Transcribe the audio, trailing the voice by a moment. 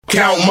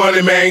Count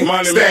money,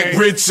 man. Stack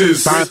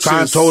riches.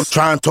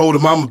 Try and told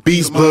him I'm a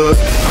beast, bud.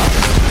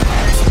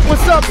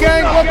 What's up,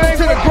 gang? Welcome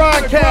to the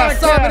Grindcast.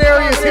 Simon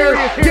Arias here.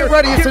 Get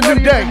ready, it's a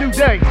new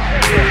day.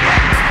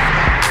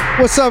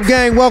 What's up,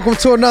 gang? Welcome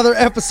to another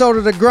episode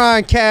of the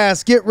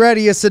Grindcast. Get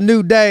ready, it's a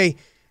new day.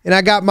 And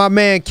I got my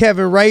man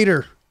Kevin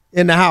Rader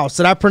in the house.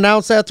 Did I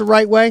pronounce that the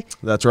right way?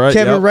 That's right.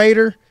 Kevin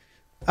Rader.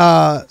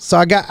 So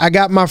I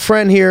got my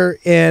friend here,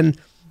 and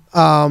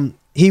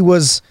he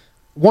was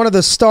one of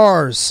the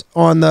stars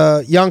on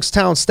the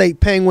Youngstown State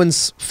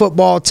Penguins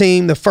football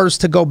team, the first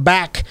to go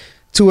back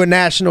to a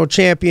national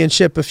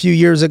championship a few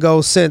years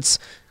ago since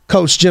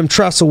Coach Jim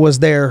Tressel was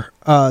there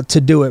to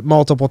do it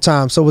multiple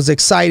times. So it was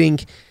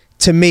exciting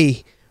to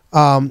me.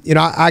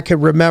 I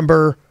could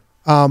remember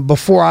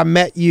before I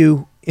met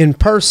you in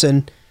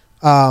person,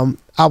 I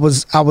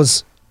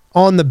was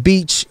on the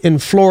beach in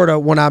Florida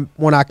when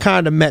I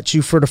kind of met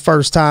you for the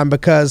first time,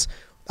 because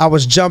I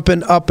was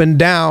jumping up and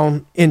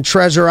down in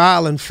Treasure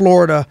Island,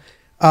 Florida,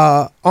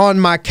 on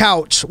my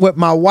couch with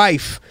my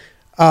wife,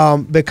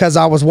 because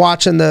I was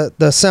watching the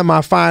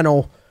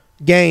semifinal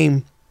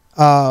game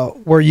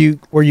where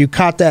you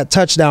caught that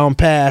touchdown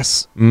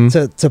pass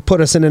to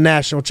put us in the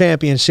national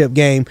championship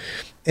game,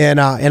 and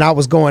I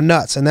was going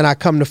nuts. And then I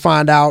come to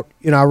find out,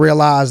 I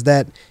realized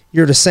that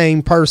you're the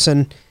same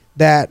person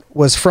that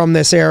was from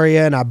this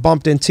area, and I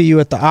bumped into you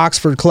at the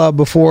Oxford Club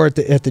before at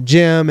the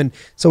gym, and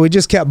so we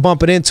just kept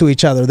bumping into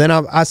each other. Then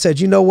I said,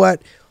 you know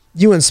what?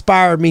 You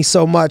inspired me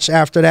so much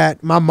after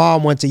that. My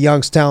mom went to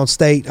Youngstown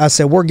State. I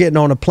said, we're getting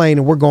on a plane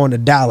and we're going to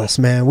Dallas,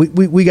 man.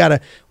 We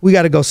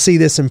gotta go see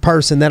this in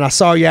person. Then I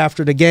saw you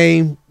after the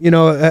game,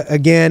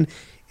 again,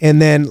 and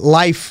then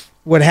life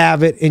would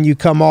have it, and you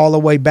come all the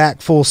way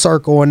back full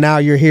circle, and now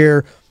you're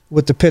here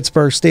with the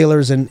Pittsburgh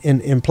Steelers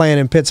and playing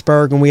in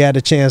Pittsburgh, and we had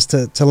a chance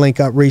to link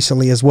up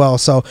recently as well.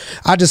 So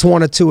I just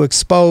wanted to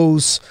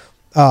expose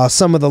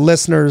some of the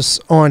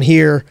listeners on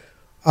here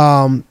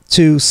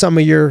to some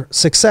of your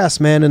success,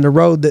 man, and the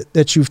road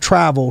that you've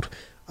traveled,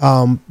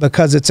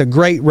 because it's a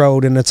great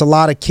road, and it's a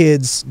lot of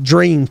kids'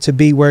 dream to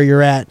be where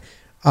you're at,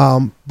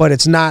 but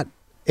it's not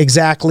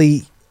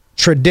exactly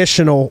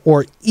traditional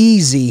or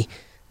easy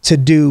to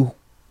do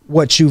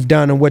what you've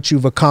done and what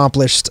you've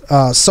accomplished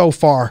so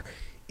far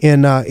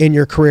in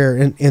your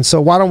career. And so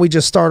why don't we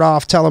just start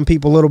off telling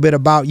people a little bit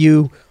about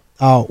you,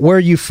 where are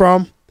you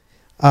from,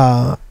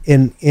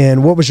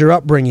 and what was your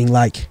upbringing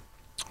like?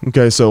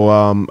 Okay, so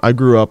I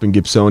grew up in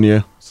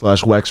Gibsonia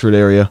 / Wexford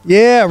area.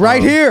 Yeah,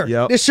 right here.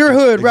 Yep. It's your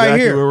hood right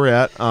here. Exactly where we're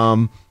at.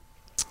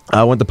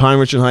 I went to Pine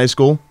Ridge High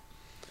School.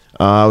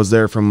 I was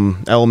there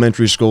from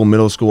elementary school,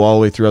 middle school, all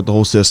the way throughout the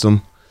whole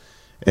system.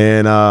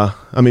 And,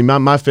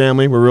 my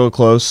family, we're real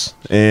close.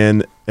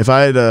 And if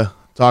I had to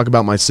talk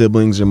about my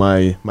siblings or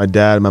my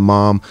dad and my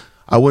mom,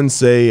 I wouldn't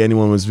say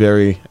anyone was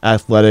very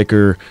athletic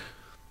or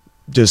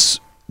just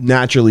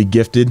naturally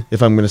gifted,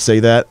 if I'm going to say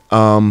that.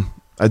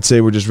 I'd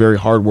say we're just very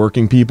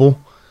hardworking people.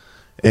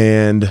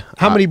 And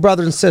how many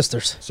brothers and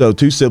sisters? So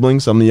 2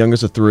 siblings. I'm the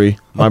youngest of 3.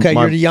 You're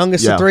the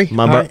youngest of 3?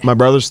 My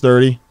brother's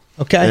 30.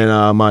 Okay.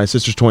 And my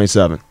sister's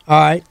 27. All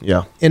right.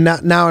 Yeah. And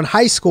now in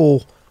high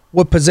school,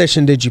 what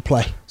position did you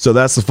play? So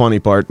that's the funny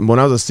part. When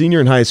I was a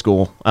senior in high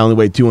school, I only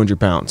weighed 200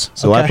 pounds.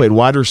 So I played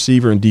wide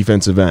receiver and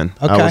defensive end.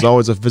 Okay. I was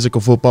always a physical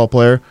football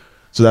player,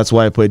 so that's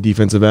why I played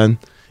defensive end.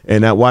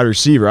 And at wide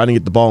receiver, I didn't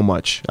get the ball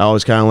much. I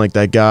was kind of like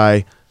that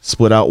guy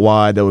split out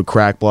wide that would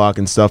crack block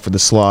and stuff for the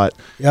slot.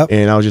 Yep.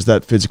 And I was just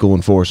that physical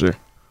enforcer.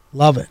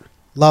 Love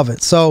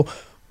it. So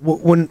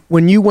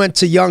when you went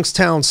to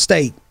Youngstown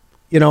State,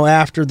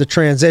 after the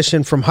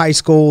transition from high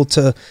school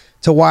to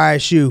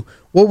YSU,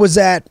 what was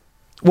that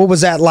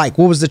like?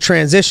 What was the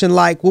transition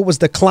like? What was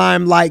the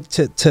climb like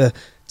to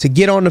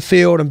get on the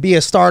field and be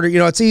a starter?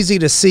 It's easy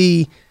to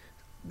see,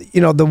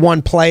 the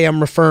one play I'm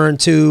referring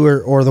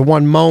to, or the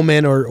one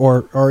moment,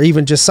 or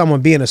even just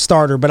someone being a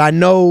starter. But I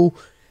know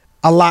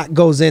a lot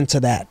goes into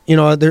that.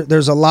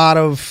 There's a lot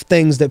of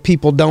things that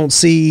people don't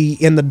see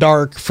in the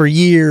dark for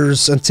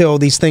years until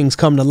these things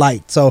come to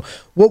light. So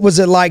what was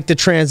it like to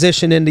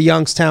transition into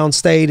Youngstown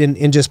State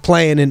and just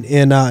playing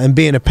and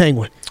being a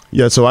Penguin?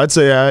 Yeah, so I'd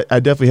say I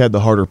definitely had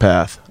the harder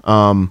path.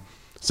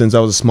 Since I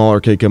was a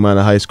smaller kid coming out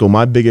of high school,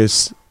 my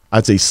biggest,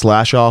 I'd say,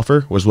 slash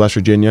offer was West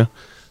Virginia.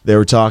 They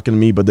were talking to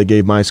me, but they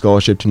gave my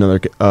scholarship to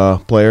another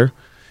player.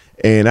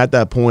 And at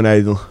that point, I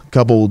had a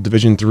couple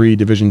Division III,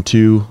 Division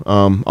II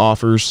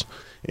offers.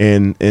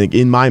 And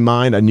in my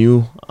mind, I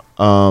knew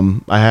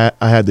I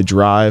had the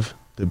drive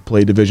to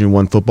play Division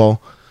I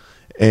football.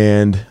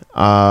 And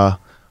I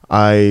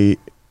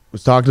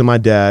was talking to my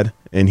dad,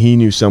 and he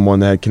knew someone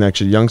that had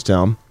connection to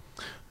Youngstown.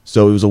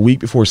 So it was a week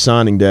before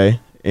signing day,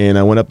 and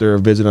I went up there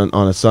to visit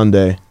on a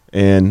Sunday,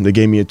 and they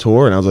gave me a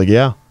tour, and I was like,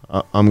 yeah,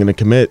 I'm going to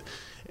commit.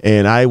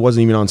 And I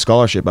wasn't even on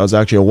scholarship. I was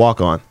actually a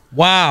walk-on.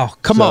 Wow.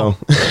 Come on.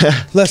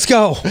 Let's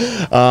go.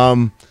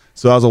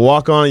 So I was a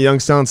walk-on at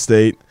Youngstown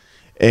State,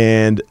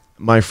 and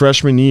my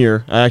freshman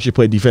year, I actually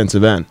played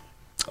defensive end.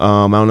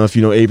 I don't know if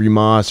you know Avery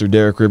Moss or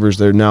Derek Rivers.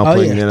 They're now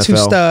playing in the NFL. 2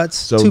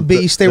 studs, 2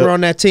 beasts. They were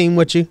on that team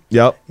with you.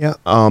 Yep.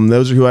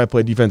 Those are who I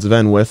played defensive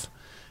end with.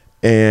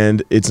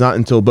 And it's not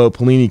until Bo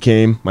Pelini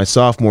came my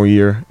sophomore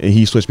year, and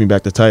he switched me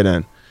back to tight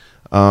end.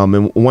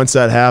 And once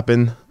that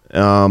happened, I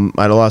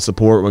had a lot of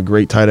support with a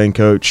great tight end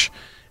coach,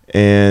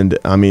 and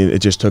I mean, it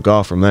just took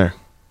off from there.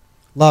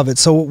 Love it.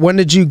 So when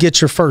did you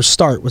get your first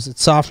start? Was it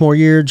sophomore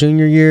year,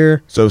 junior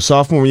year? So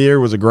sophomore year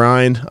was a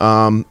grind.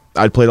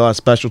 I'd played a lot of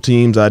special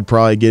teams. I'd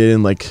probably get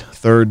in like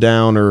third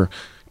down or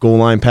goal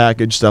line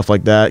package, stuff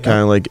like that. Kind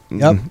of like,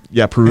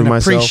 proving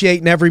myself.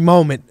 Appreciating every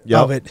moment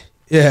of it.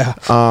 Yeah.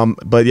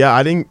 But yeah,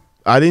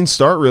 I didn't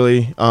start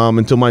really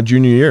until my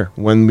junior year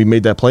when we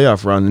made that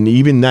playoff run. And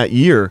even that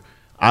year,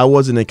 I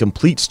wasn't a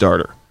complete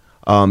starter.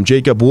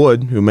 Jacob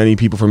Wood, who many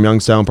people from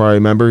Youngstown probably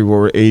remember, who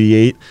were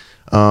 88,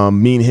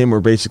 me and him were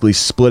basically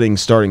splitting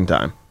starting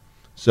time.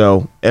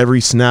 So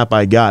every snap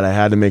I got, I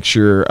had to make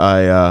sure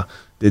I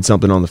did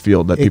something on the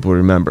field that people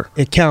remember.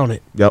 It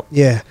counted. Yep.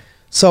 Yeah.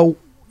 So,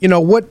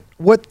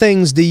 what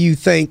things do you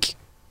think,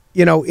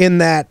 in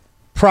that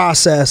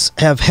process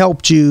have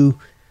helped you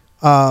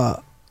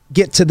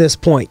get to this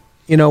point?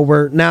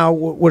 We're now,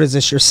 what is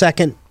this, your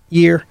second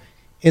year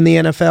in the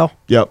NFL?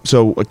 Yep.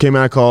 So I came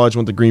out of college,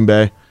 went to Green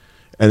Bay,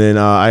 and then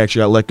I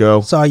actually got let go.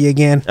 Saw you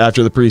again.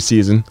 After the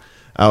preseason.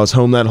 I was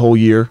home that whole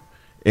year,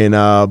 and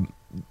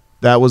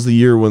that was the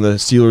year when the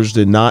Steelers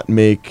did not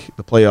make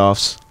the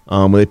playoffs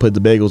when they played the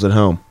Bagels at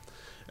home.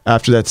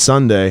 After that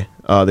Sunday,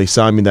 they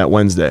signed me that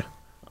Wednesday,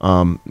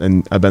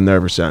 and I've been there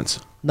ever since.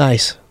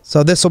 Nice.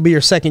 So this will be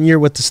your second year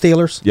with the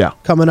Steelers? Yeah.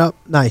 Coming up?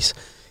 Nice.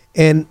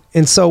 And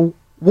so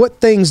what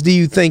things do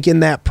you think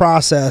in that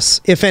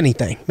process, if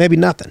anything, maybe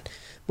nothing,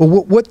 but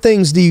what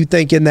things do you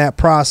think in that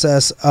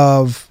process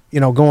of,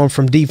 going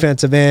from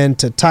defensive end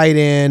to tight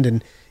end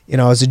and,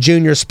 as a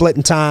junior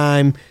splitting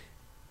time,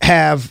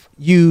 have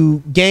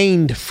you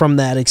gained from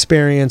that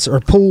experience or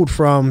pulled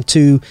from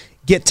to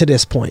get to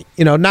this point?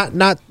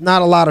 Not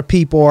a lot of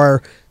people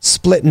are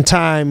splitting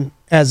time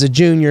as a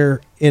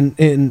junior in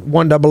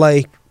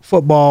 1AA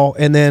football,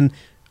 and then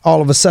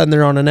all of a sudden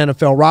they're on an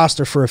NFL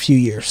roster for a few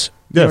years.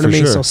 You know what I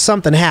mean? Sure. So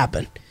something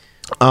happened.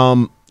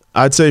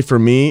 I'd say for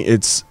me,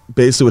 it's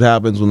basically what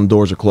happens when the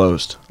doors are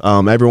closed.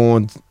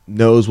 Everyone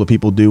knows what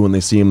people do when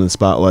they see them in the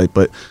spotlight,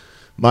 but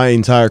my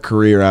entire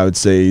career, I would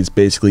say, is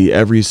basically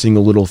every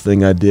single little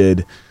thing I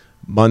did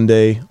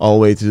Monday all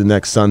the way through the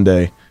next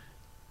Sunday,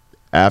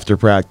 after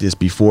practice,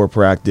 before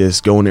practice,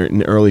 going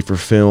in early for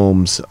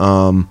films,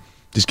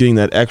 just getting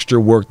that extra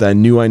work that I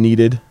knew I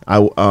needed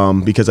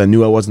because I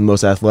knew I wasn't the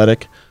most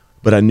athletic,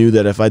 but I knew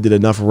that if I did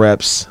enough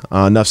reps,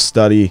 enough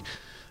study,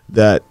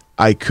 that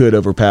I could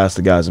overpass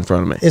the guys in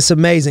front of me. It's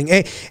amazing.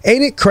 Ain't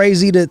it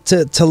crazy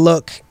to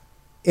look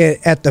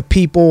at the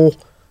people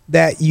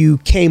that you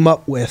came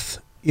up with,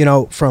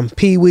 from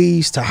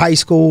pee-wees to high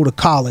school to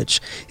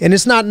college? And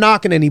it's not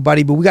knocking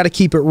anybody, but we got to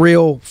keep it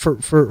real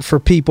for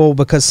people,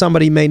 because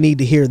somebody may need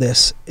to hear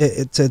this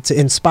to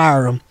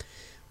inspire them.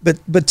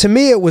 But to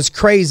me, it was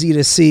crazy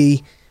to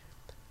see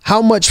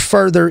how much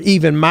further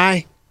even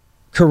my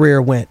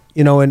career went,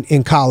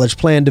 in college,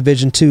 playing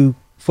Division II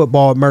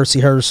football at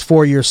Mercyhurst,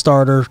 4-year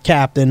starter,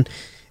 captain.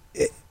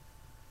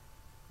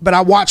 But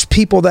I watched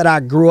people that I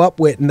grew up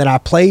with and that I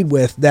played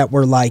with that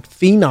were like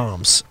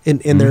phenoms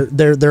in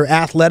their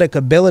athletic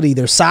ability,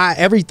 their size,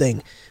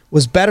 everything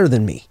was better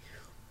than me.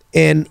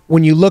 And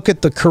when you look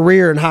at the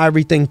career and how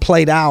everything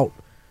played out,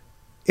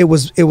 it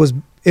was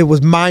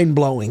mind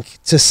blowing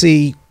to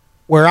see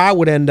where I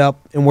would end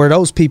up and where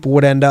those people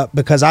would end up,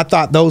 because I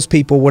thought those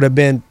people would have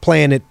been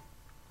playing at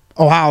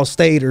Ohio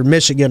State or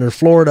Michigan or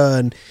Florida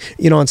and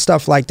and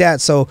stuff like that.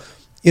 So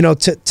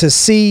to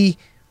see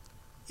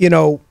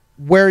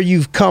where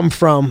you've come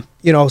from,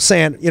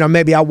 saying,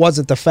 maybe I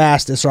wasn't the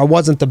fastest or I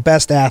wasn't the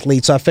best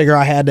athlete. So I figure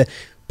I had to,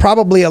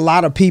 probably a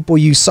lot of people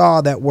you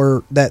saw that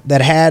were,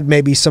 that had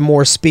maybe some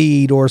more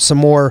speed or some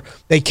more,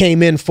 they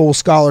came in full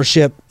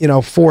scholarship,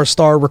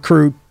 4-star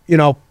recruit,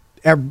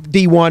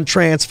 D1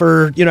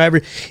 transfer,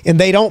 and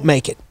they don't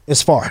make it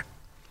as far.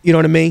 You know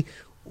what I mean?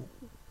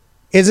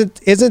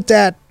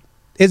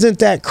 Isn't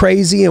that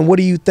crazy? And what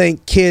do you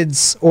think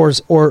kids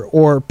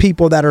or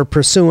people that are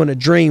pursuing a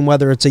dream,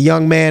 whether it's a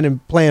young man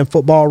and playing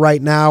football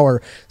right now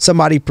or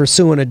somebody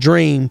pursuing a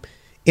dream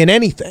in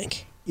anything,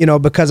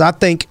 because I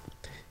think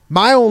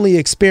my only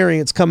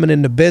experience coming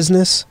into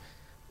business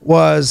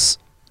was,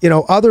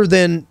 other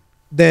than,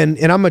 and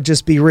I'm going to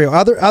just be real,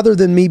 other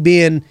than me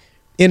being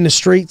in the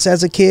streets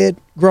as a kid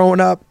growing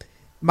up,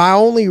 my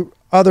only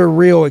other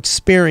real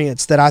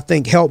experience that I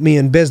think helped me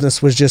in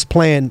business was just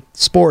playing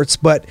sports,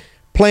 but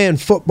playing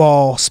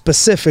football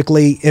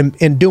specifically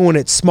and doing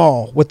it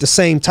small with the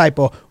same type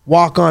of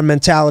walk-on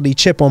mentality,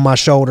 chip on my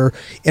shoulder.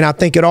 And I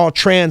think it all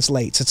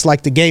translates. It's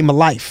like the game of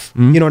life.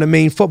 You know what I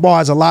mean? Football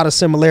has a lot of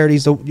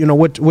similarities to,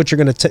 what you're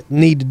going to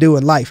need to do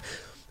in life.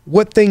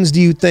 What things do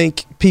you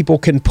think people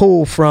can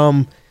pull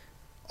from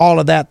all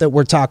of that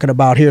we're talking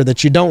about here,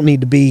 that you don't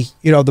need to be,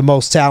 the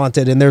most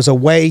talented, and there's a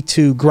way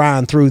to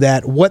grind through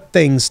that? What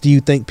things do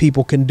you think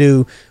people can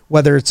do,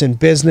 whether it's in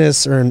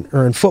business or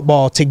in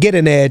football, to get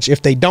an edge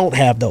if they don't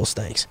have those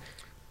things?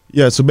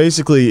 Yeah, so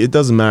basically, it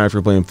doesn't matter if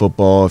you're playing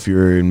football, if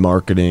you're in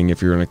marketing,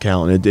 if you're an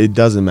accountant. It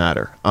doesn't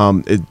matter.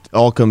 It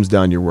all comes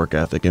down to your work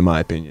ethic, in my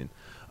opinion.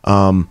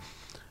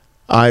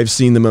 I've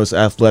seen the most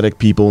athletic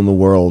people in the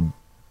world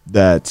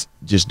that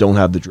just don't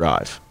have the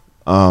drive.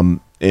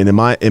 And in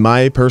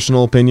my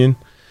personal opinion,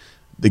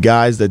 the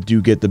guys that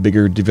do get the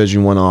bigger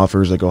Division I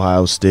offers like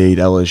Ohio State,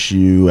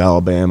 LSU,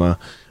 Alabama,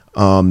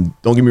 don't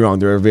get me wrong,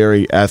 there are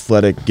very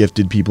athletic,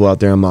 gifted people out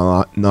there. I'm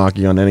not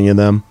knocking on any of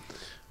them.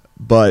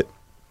 But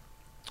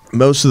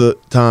most of the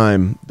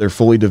time, they're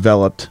fully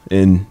developed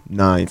in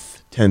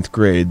 9th, 10th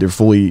grade. They're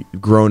fully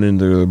grown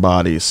into their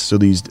bodies. So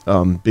these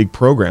big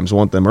programs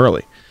want them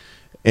early.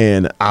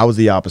 And I was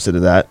the opposite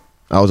of that.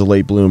 I was a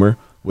late bloomer,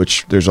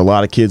 which there's a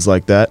lot of kids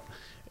like that.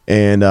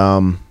 And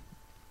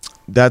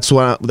that's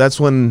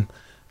when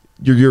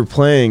you're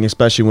playing,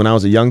 especially when I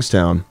was at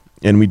Youngstown,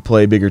 and we'd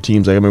play bigger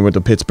teams. Like I remember we went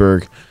to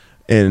Pittsburgh,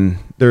 and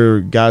there are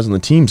guys on the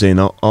team saying,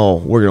 oh,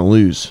 we're going to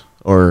lose,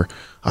 or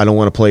I don't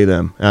want to play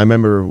them. And I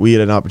remember we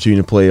had an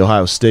opportunity to play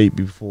Ohio State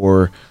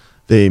before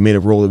they made a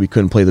rule that we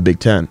couldn't play the Big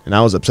Ten. And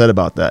I was upset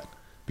about that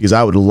because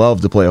I would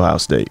love to play Ohio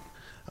State.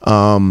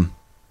 And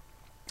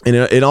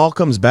it all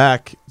comes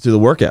back to the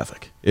work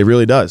ethic. It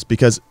really does,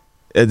 because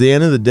at the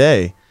end of the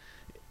day,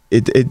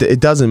 it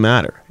doesn't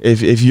matter.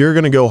 If you're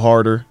going to go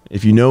harder,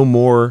 if you know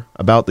more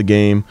about the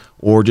game,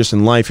 or just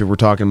in life, if we're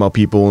talking about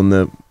people in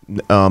the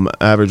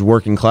average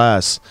working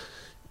class,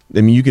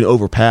 I mean, you can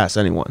overpass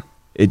anyone.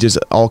 It just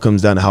all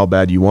comes down to how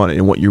bad you want it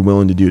and what you're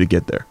willing to do to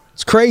get there.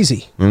 It's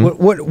crazy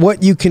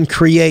what you can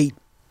create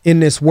in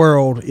this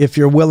world if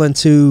you're willing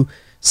to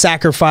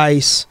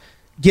sacrifice,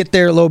 get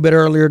there a little bit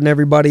earlier than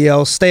everybody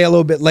else, stay a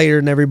little bit later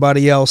than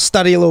everybody else,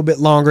 study a little bit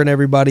longer than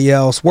everybody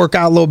else, work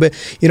out a little bit.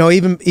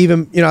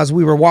 Even as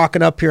we were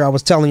walking up here, I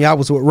was telling you I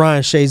was with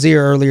Ryan Shazier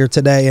earlier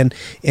today,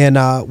 and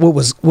what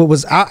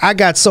was I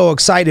got so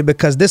excited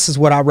because this is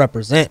what I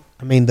represent.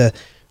 I mean,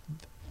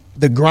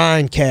 the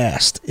grind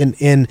cast,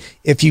 and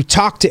if you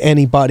talk to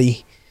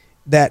anybody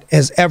that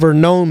has ever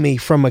known me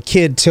from a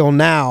kid till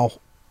now,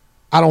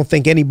 I don't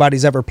think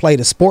anybody's ever played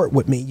a sport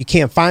with me. You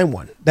can't find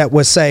one that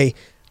would say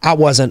I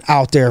wasn't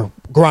out there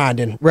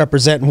grinding,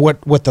 representing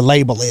what the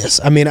label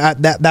is. I mean,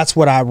 that's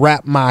what I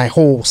wrap my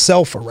whole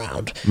self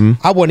around.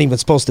 I wasn't even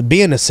supposed to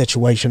be in the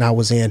situation I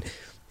was in.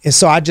 And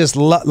so I just,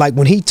 like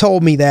when he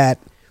told me that,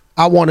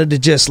 I wanted to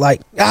just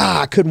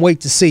I couldn't wait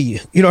to see you.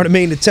 You know what I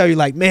mean? To tell you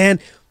man,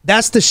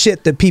 that's the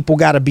shit that people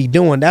got to be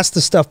doing. That's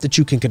the stuff that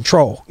you can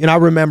control. I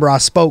remember I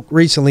spoke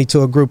recently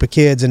to a group of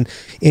kids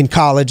in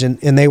college, and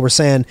they were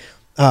saying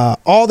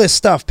all this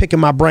stuff, picking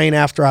my brain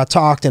after I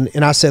talked.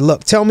 And I said,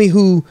 look, tell me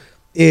who's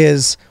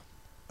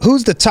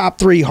the top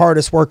 3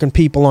 hardest working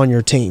people on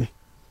your team.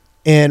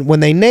 And when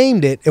they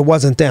named it, it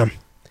wasn't them.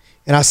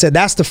 And I said,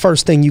 that's the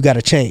first thing you got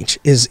to change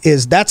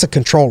is that's a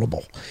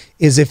controllable.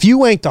 Is if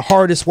you ain't the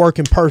hardest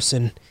working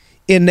person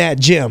in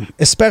that gym,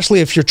 especially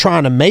if you're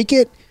trying to make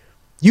it,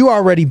 you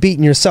already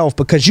beating yourself,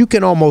 because you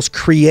can almost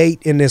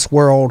create in this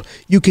world,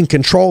 you can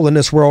control in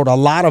this world a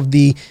lot of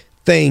the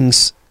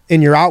things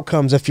in your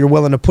outcomes if you're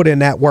willing to put in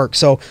that work.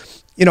 So,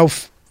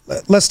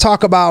 let's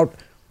talk about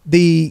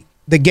the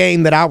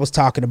game that I was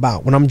talking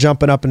about when I'm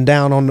jumping up and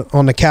down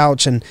on the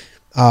couch, and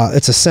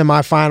it's a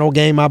semifinal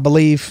game, I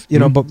believe,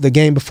 but the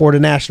game before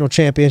the national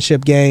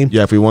championship game.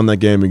 Yeah, if we won that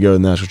game, we go to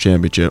the national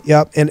championship.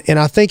 Yep, and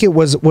I think it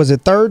was it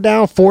 3rd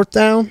down, 4th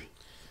down?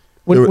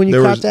 When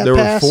you caught that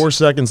pass? There were 4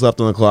 seconds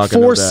left on the clock.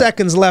 4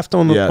 seconds left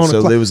on the clock.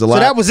 So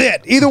that was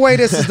it. Either way,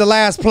 this is the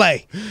last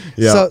play.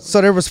 Yeah.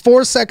 So there was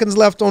 4 seconds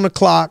left on the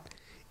clock,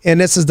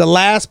 and this is the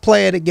last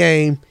play of the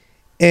game.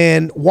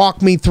 And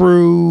walk me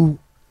through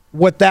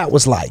what that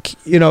was like.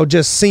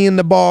 Just seeing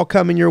the ball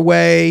coming your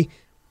way.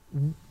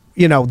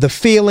 The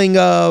feeling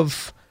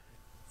of,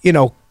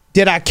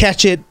 did I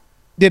catch it?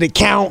 Did it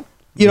count?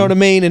 You know what I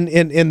mean?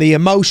 And the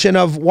emotion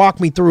of, walk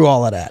me through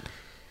all of that.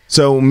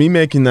 So me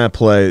making that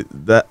play,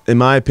 that in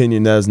my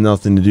opinion, that has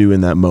nothing to do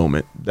in that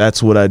moment.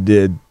 That's what I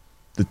did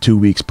the 2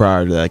 weeks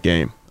prior to that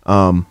game.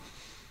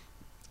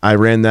 I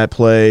ran that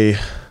play,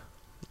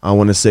 I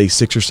want to say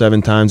 6 or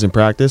 7 times in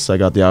practice. I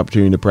got the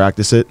opportunity to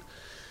practice it.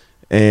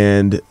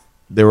 And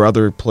there were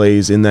other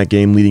plays in that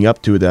game leading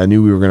up to it that I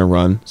knew we were going to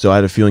run. So I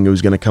had a feeling it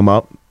was going to come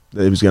up.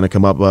 It was going to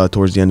come up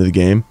towards the end of the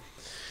game.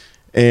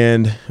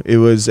 And it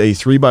was a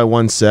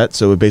 3-by-1 set.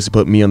 So it basically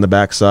put me on the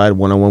backside,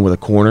 one-on-one with a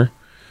corner.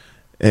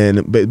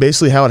 And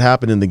basically how it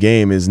happened in the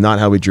game is not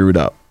how we drew it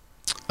up.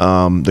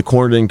 The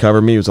corner didn't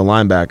cover me. It was a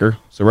linebacker.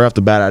 So right off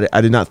the bat,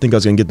 I did not think I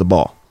was going to get the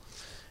ball.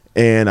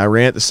 And I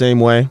ran it the same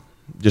way,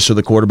 just so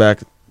the quarterback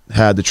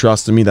had the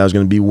trust in me that I was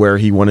going to be where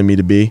he wanted me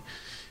to be.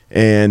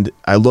 And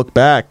I look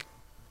back,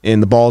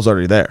 and the ball's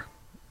already there.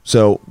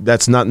 So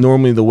that's not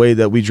normally the way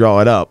that we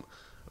draw it up.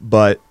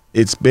 But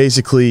it's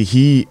basically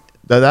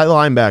that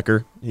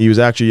linebacker, he was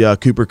actually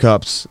Cooper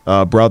Kupp's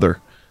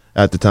brother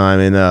at the time,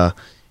 and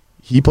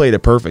he played it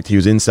perfect. He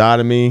was inside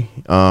of me,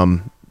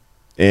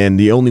 and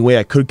the only way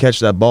I could catch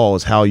that ball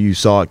is how you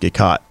saw it get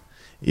caught.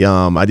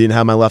 I didn't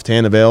have my left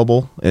hand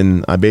available,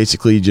 and I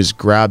basically just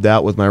grabbed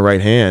out with my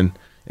right hand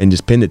and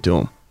just pinned it to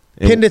him.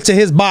 Pinned it to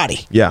his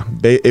body. Yeah,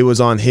 it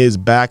was on his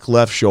back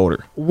left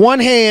shoulder. One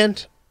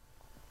hand,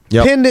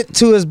 pinned it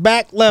to his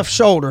back left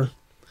shoulder,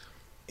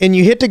 and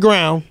you hit the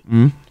ground.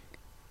 Mm-hmm.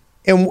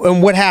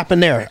 And what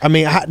happened there? I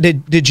mean,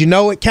 did you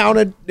know it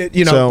counted?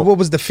 What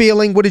was the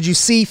feeling? What did you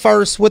see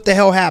first? What the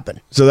hell happened?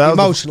 So that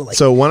emotionally.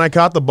 So when I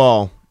caught the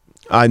ball,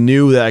 I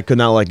knew that I could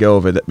not let go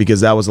of it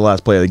because that was the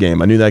last play of the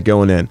game. I knew that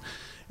going in,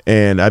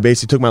 and I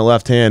basically took my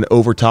left hand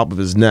over top of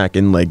his neck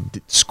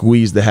and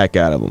squeezed the heck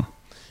out of him.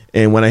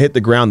 And when I hit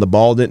the ground, the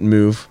ball didn't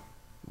move.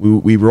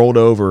 We rolled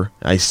over.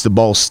 The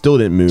ball still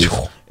didn't move.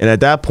 And at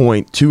that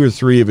point, 2 or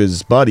 3 of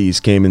his buddies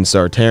came and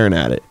started tearing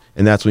at it.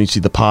 And that's when you see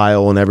the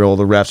pile and all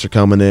the refs are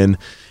coming in.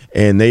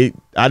 And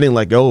I didn't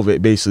let go of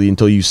it basically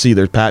until you see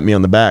they're patting me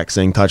on the back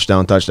saying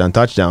touchdown, touchdown,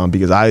 touchdown,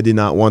 because I did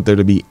not want there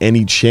to be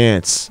any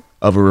chance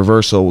of a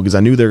reversal because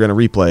I knew they were going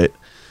to replay it.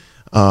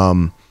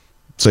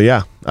 So,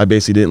 yeah, I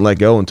basically didn't let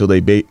go until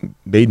they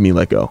made me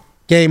let go.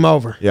 Game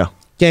over. Yeah.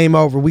 Game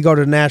over. We go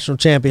to the national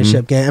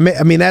championship game.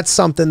 I mean, that's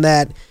something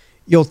that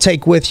you'll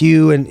take with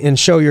you and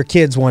show your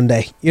kids one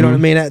day. You know what I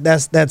mean?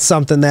 That's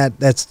something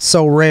that's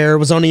so rare. It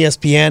was on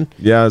ESPN.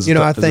 Yeah,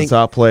 I think a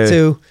top play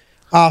too.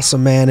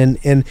 Awesome, man.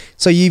 And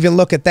so you even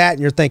look at that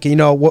and you're thinking,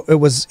 it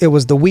was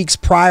the weeks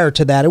prior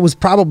to that. It was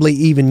probably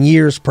even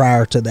years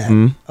prior to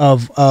that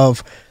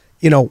of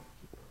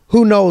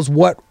who knows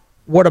what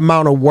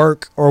amount of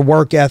work or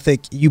work ethic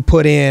you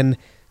put in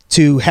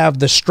to have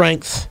the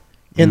strength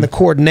and the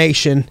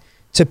coordination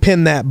to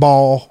pin that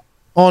ball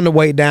on the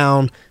way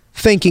down,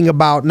 thinking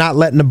about not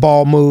letting the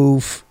ball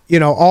move,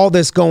 all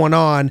this going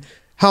on.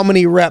 How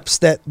many reps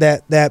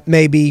that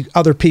maybe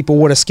other people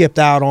would have skipped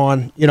out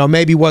on?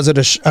 Maybe was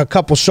it a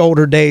couple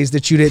shoulder days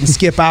that you didn't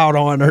skip out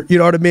on, or you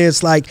know what I mean?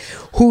 It's like,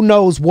 who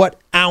knows what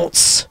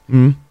ounce?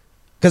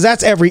 Because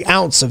that's every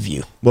ounce of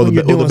you. Well,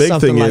 the big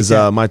thing is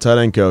my tight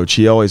end coach,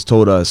 he always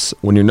told us,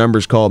 when your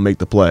number's called, make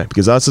the play.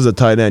 Because us as a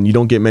tight end, you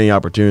don't get many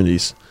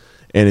opportunities.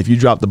 And if you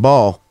drop the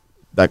ball,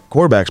 that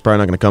quarterback's probably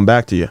not going to come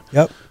back to you.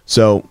 Yep.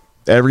 So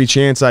every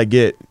chance I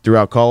get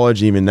throughout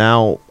college, even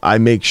now, I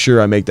make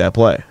sure I make that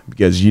play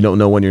because you don't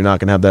know when you're not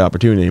going to have that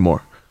opportunity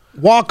anymore.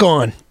 Walk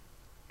on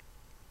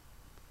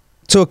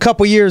to a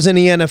couple years in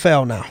the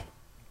NFL now.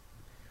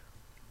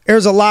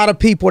 There's a lot of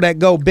people that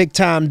go big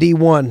time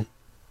D1,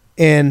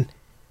 and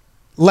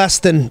less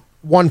than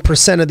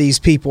 1% of these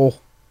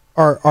people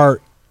are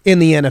in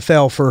the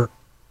NFL for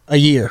a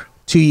year,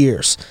 2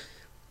 years.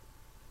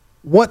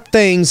 What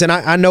things, and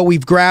I know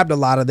we've grabbed a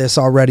lot of this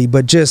already,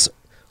 but just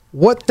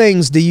what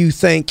things do you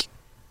think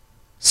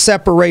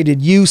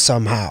separated you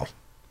somehow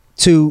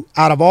to,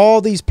 out of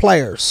all these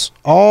players,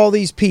 all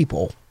these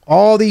people,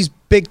 all these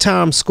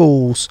big-time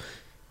schools,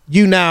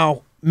 you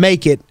now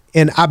make it,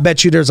 and I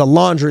bet you there's a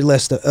laundry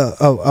list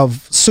of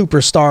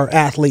superstar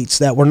athletes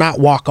that were not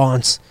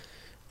walk-ons,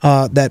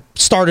 that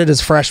started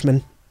as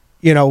freshmen,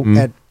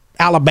 at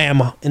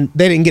Alabama, and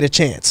they didn't get a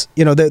chance.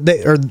 They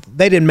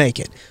didn't make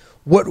it.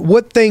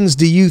 What things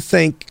do you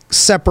think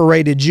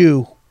separated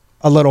you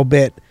a little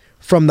bit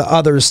from the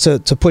others to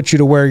put you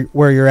to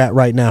where you're at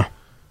right now?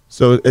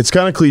 So it's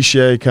kind of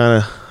cliche,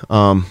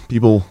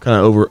 people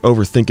kind of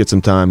overthink it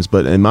sometimes,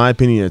 but in my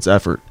opinion, it's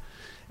effort.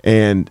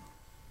 And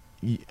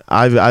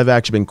I've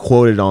actually been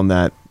quoted on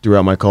that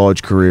throughout my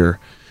college career.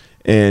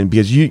 And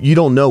because you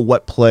don't know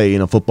what play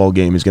in a football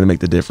game is going to make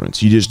the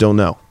difference. You just don't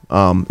know.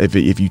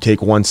 If you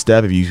take one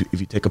step, if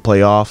you take a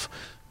play off,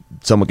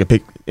 someone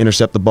could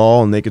intercept the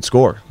ball and they could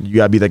score. You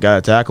got to be that guy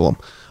to tackle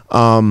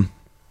them.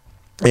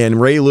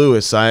 And Ray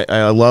Lewis,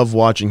 I love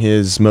watching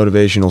his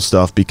motivational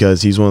stuff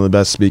because he's one of the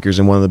best speakers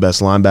and one of the best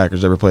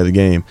linebackers to ever play the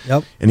game.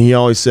 Yep. And he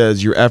always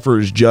says your effort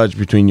is judged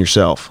between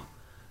yourself.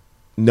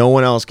 No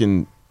one else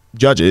can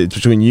judge it. It's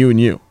between you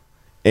and you.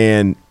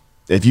 And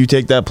if you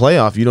take that play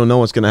off, you don't know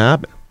what's going to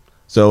happen.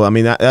 So, I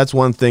mean, that's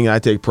one thing I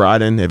take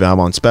pride in. If I'm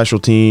on special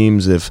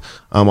teams, if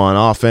I'm on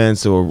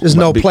offense, or there's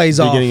no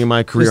plays off. Beginning of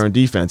my career Just on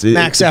defense, it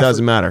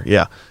doesn't matter.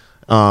 Yeah.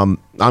 I'm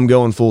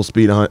going full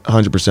speed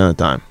 100% of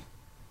the time.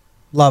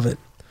 Love it.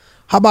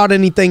 How about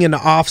anything in the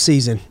off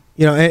season?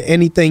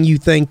 Anything you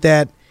think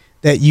that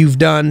you've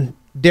done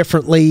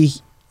differently,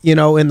 in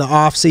the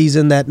off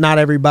season that not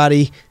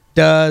everybody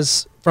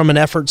does from an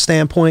effort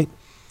standpoint?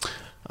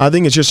 I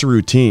think it's just a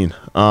routine.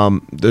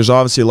 There's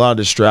obviously a lot of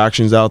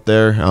distractions out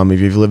there. If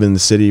you live in the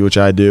city, which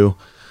I do,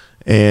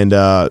 and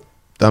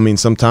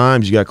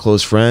sometimes you got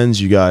close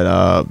friends, you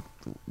got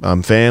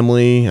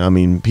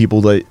family.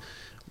 People that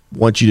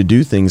want you to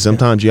do things.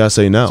 Sometimes you gotta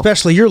say no.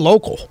 Especially you're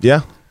local.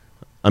 Yeah.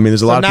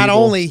 There's a lot of people. Not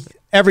only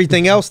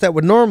everything else that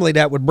would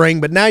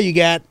bring, but now you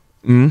got,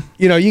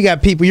 you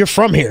got people, you're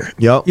from here.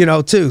 Yep.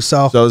 Too.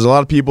 So there's a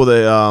lot of people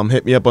that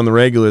hit me up on the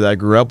regular that I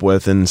grew up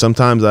with, and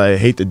sometimes I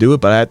hate to do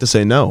it, but I have to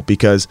say no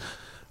because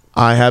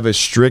I have a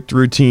strict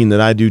routine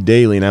that I do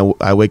daily, and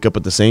I wake up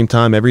at the same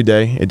time every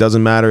day. It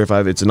doesn't matter if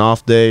it's an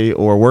off day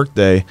or a work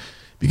day,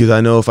 because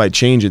I know if I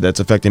change it, that's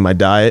affecting my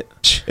diet.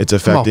 It's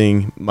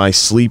affecting my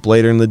sleep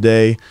later in the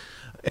day.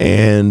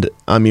 And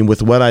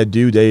with what I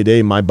do day to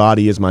day, my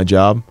body is my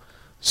job.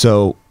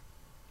 So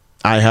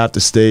I have to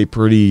stay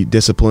pretty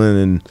disciplined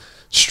and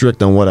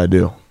strict on what I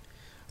do.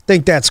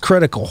 think that's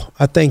critical.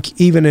 I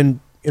think even in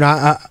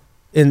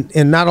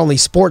not only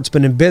sports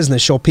but in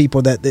business, you'll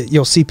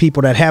see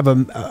people that have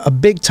a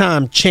big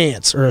time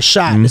chance or a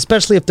shot,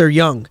 especially if they're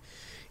young,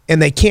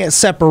 and they can't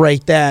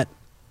separate that.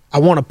 I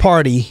want to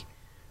party,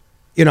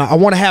 I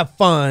want to have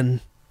fun,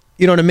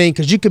 you know what I mean?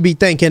 Because you could be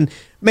thinking,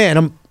 man,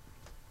 I'm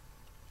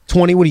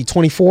 20. What are you,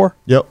 24?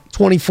 Yep.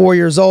 24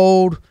 years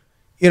old.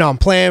 I'm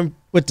playing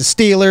with the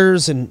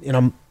Steelers, and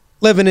I'm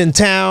living in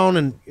town,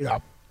 and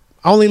I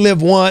only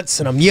live once,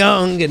 and I'm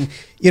young, and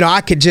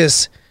I could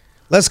just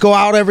let's go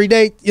out every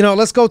day.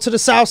 Let's go to the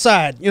South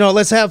Side.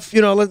 Let's have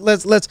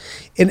let's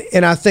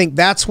and I think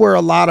that's where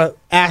a lot of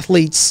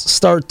athletes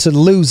start to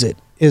lose it.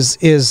 Is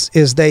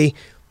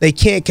they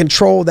can't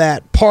control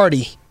that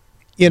party.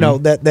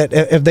 That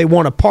if they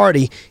want to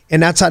party,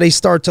 and that's how they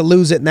start to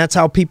lose it, and that's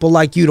how people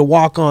like you to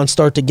walk on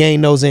start to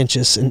gain those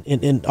inches,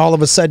 and all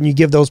of a sudden you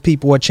give those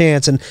people a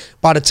chance, and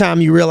by the time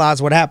you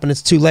realize what happened,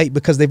 it's too late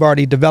because they've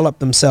already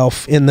developed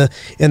themselves in the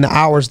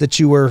hours that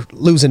you were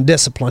losing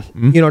discipline.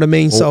 You know what I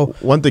mean? Well, so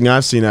one thing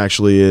I've seen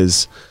actually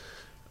is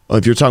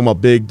if you're talking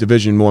about big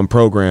Division I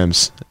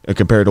programs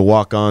compared to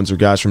walk-ons or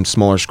guys from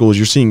smaller schools,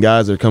 you're seeing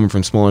guys that are coming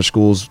from smaller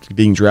schools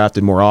being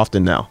drafted more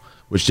often now,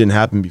 which didn't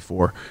happen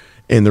before.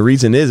 And the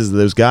reason is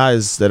those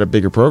guys that are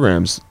bigger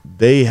programs,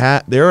 they're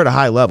at a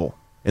high level,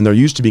 and they're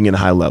used to being at a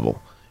high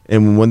level.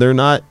 And when they're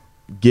not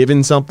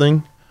given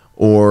something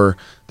or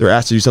they're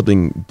asked to do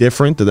something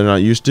different that they're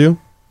not used to,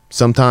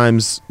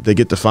 sometimes they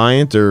get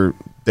defiant or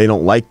they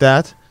don't like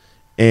that.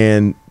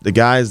 And the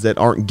guys that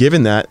aren't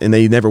given that and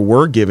they never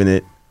were given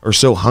it are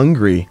so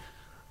hungry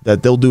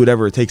that they'll do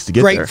whatever it takes to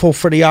get there. Grateful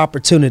for the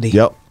opportunity.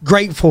 Yep.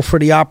 Grateful for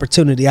the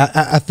opportunity.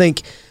 I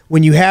think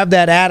when you have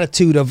that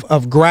attitude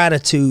of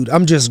gratitude,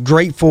 I'm just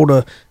grateful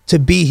to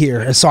be here.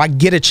 And so I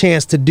get a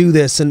chance to do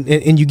this,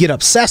 and you get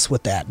obsessed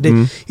with that.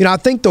 I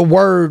think the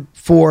word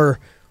for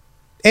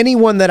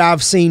anyone that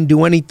I've seen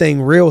do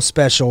anything real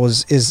special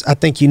is I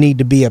think you need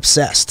to be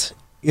obsessed.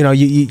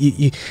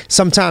 You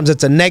sometimes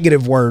it's a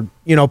negative word,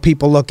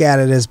 people look at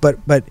it as, but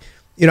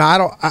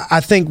I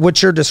think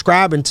what you're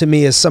describing to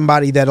me is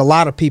somebody that a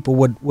lot of people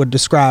would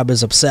describe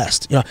as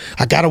obsessed.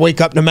 I got to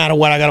wake up no matter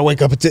what. I got to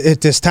wake up at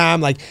this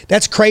time. Like,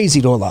 that's crazy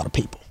to a lot of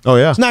people. Oh,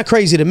 yeah. It's not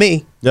crazy to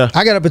me. Yeah.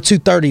 I got up at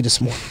 2:30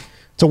 this morning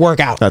to work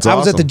out. That's I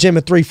was at awesome. the gym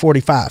at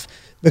 3:45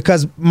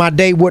 because my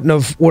day would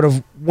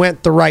have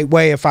went the right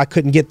way if I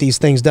couldn't get these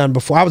things done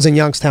before. I was in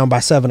Youngstown by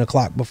 7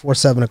 o'clock, before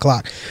 7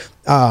 o'clock.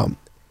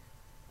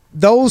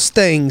 Those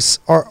things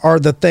are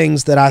the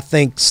things that I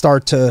think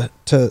start to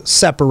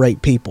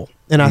separate people.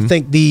 And I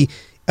think the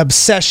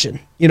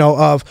obsession,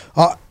 of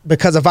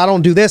because if I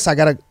don't do this,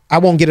 I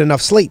won't get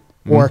enough sleep,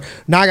 or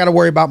now I got to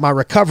worry about my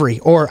recovery,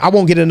 or I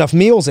won't get enough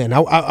meals in.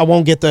 I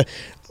won't get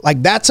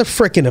that's a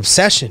freaking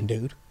obsession,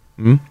 dude.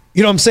 You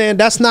know what I'm saying?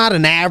 That's not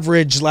an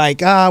average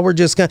we're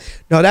just gonna.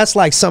 No, that's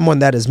like someone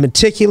that is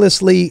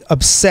meticulously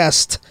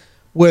obsessed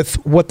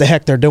with what the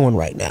heck they're doing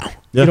right now.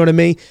 Yeah. You know what I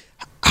mean?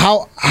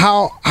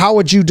 How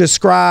would you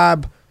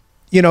describe,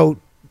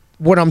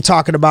 what I'm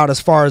talking about as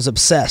far as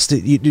obsessed?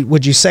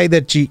 Would you say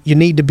that you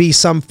need to be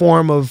some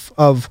form of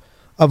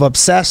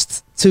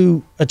obsessed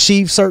to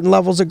achieve certain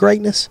levels of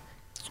greatness?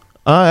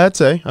 I'd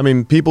say.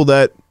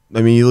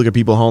 You look at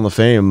people Hall of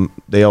Fame,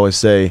 they always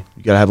say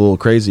you got to have a little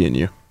crazy in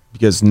you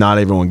because not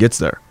everyone gets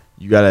there.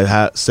 You got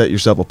to set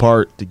yourself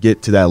apart to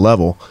get to that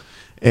level.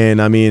 And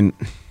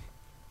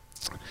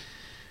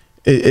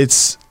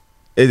it's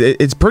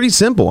pretty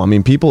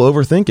simple. People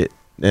overthink it.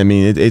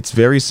 It's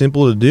very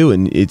simple to do,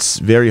 and it's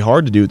very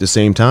hard to do at the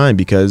same time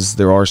because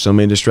there are so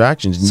many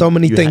distractions. So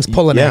many things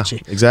pulling at you.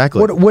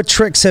 Exactly. What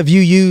tricks have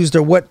you used,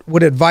 or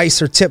what advice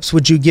or tips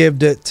would you give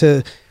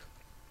to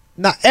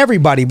not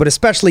everybody, but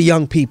especially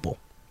young people,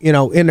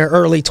 in their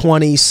early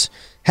 20s,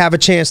 have a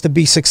chance to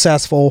be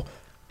successful,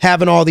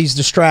 having all these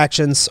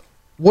distractions?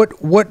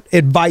 What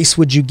advice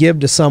would you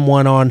give to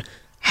someone on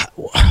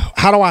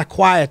how do I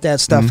quiet that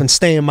stuff and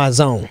stay in my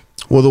zone?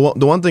 Well,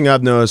 the one thing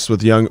I've noticed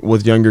with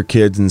younger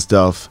kids and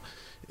stuff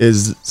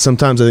is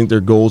sometimes I think their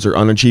goals are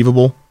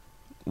unachievable,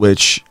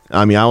 which,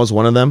 I was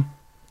one of them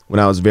when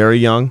I was very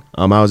young.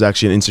 I was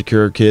actually an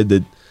insecure kid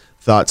that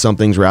thought some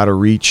things were out of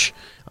reach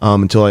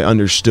until I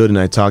understood and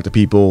I talked to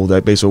people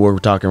that basically what we're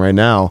talking right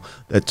now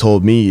that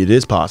told me it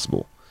is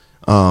possible.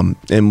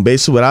 And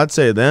basically what I'd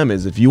say to them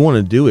is if you want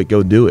to do it,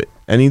 go do it.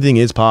 Anything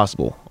is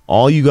possible.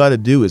 All you got to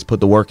do is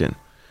put the work in.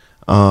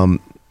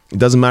 It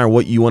doesn't matter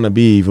what you want to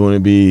be. If you want to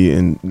be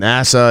in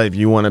NASA, if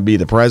you want to be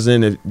the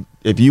president,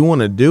 if you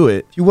want to do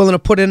it. If you're willing to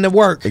put in the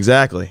work.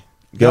 Exactly.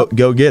 Go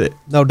get it.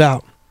 No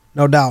doubt.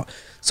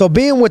 So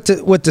being with the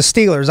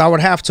Steelers, I would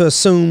have to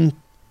assume,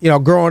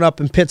 growing up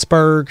in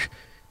Pittsburgh,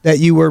 that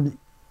you were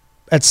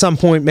at some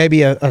point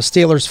maybe a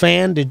Steelers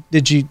fan.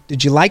 Did you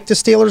like the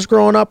Steelers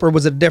growing up, or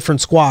was it a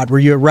different squad? Were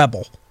you a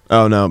rebel?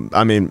 Oh, no.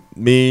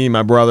 Me,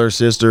 my brother,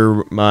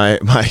 sister, my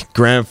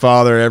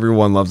grandfather,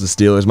 everyone loves the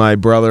Steelers. My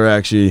brother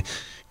actually,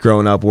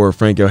 growing up, wore a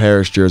Franco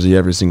Harris jersey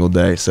every single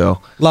day.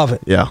 So love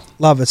it. Yeah.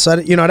 Love it. So,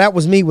 that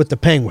was me with the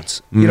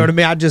Penguins. You know what I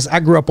mean? I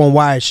grew up on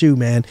YSU,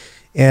 man.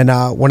 And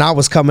when I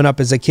was coming up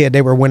as a kid,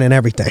 they were winning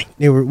everything.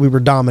 We were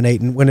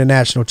dominating, winning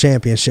national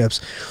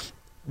championships.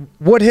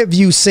 What have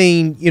you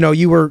seen?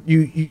 You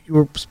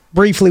were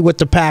briefly with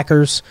the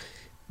Packers,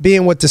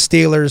 being with the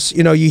Steelers.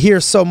 You hear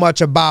so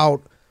much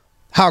about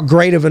how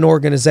great of an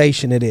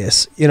organization it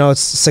is. It's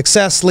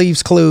success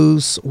leaves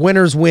clues,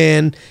 winners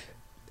win.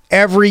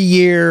 Every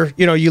year,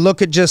 you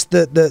look at just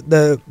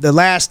the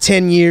last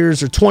 10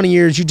 years or 20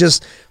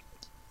 years,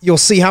 you'll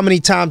see how many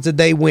times did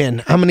they win,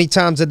 how many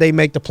times did they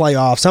make the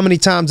playoffs, how many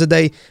times did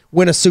they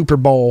win a Super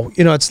Bowl.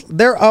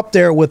 They're up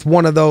there with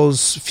one of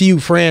those few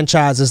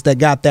franchises that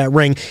got that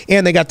ring,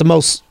 and they got the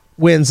most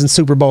wins in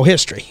Super Bowl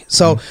history.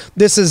 So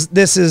this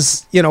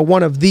is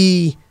one of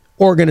the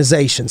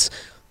organizations.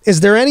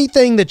 Is there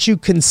anything that you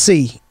can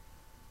see,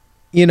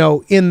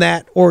 in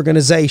that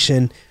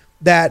organization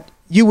that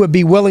you would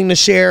be willing to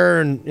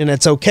share, and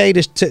it's okay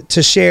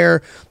to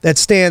share, that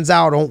stands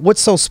out on what's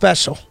so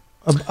special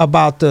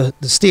about the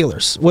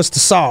Steelers? What's the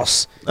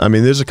sauce? I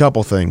mean, there's a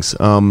couple things.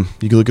 You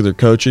can look at their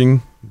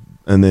coaching,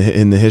 and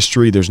in the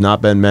history, there's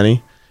not been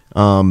many.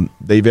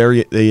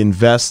 They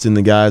invest in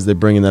the guys they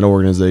bring in that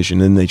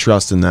organization, and they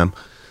trust in them.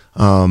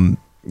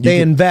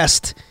 They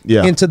invest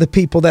into the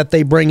people that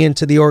they bring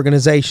into the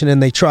organization,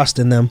 and they trust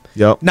in them.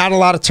 Yep. Not a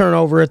lot of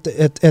turnover at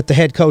the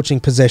head coaching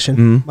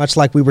position, much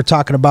like we were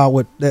talking about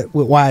with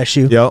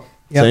YSU. Yep.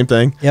 Same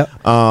thing. Yep.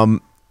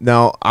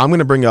 Now, I'm going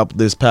to bring up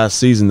this past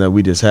season that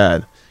we just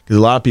had, because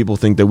a lot of people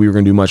think that we were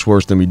going to do much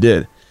worse than we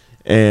did.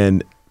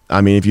 And, I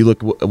mean, if you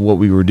look at what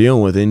we were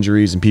dealing with,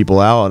 injuries and people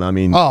out, I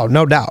mean. Oh,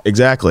 no doubt.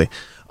 Exactly.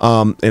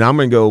 And I'm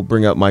going to go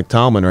bring up Mike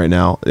Tomlin right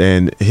now,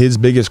 and his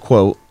biggest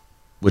quote,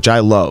 which I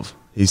love,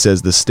 he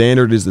says, "The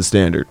standard is the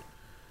standard."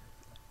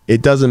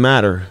 It doesn't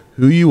matter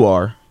who you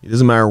are. It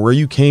doesn't matter where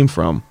you came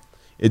from.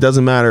 It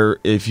doesn't matter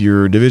if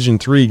you're a Division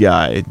III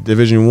guy,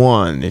 Division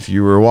I, if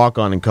you were a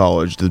walk-on in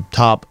college, the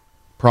top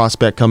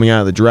prospect coming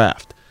out of the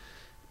draft.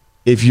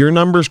 If your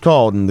number's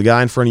called and the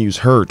guy in front of you is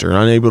hurt or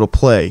unable to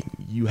play,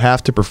 you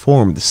have to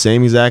perform at the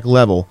same exact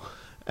level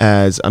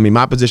as,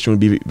 my position would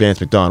be Vance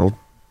McDonald.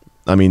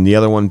 The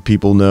other one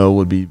people know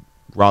would be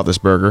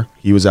Roethlisberger.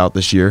 He was out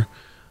this year.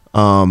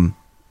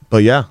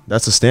 But yeah,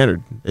 that's the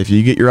standard. If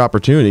you get your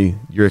opportunity,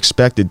 you're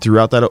expected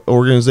throughout that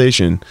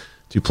organization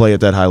to play at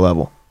that high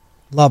level.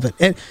 Love it.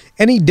 And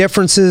any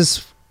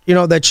differences,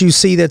 that you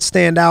see that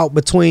stand out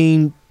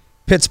between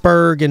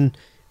Pittsburgh and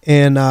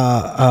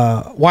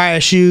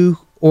YSU,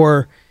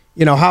 or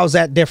how's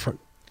that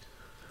different?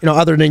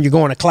 Other than you're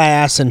going to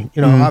class and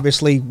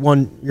obviously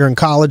one you're in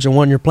college and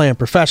one you're playing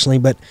professionally,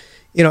 but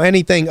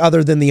anything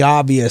other than the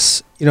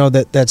obvious,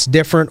 that's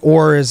different,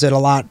 or is it a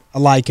lot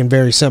alike and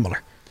very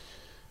similar?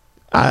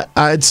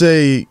 I'd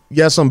say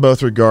yes on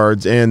both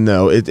regards, and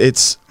no.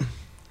 It's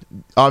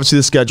obviously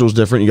the schedule's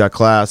different. You got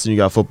class and you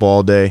got football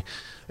all day,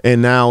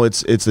 and now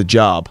it's the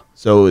job,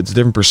 so it's a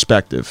different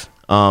perspective.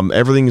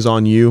 Everything is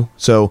on you.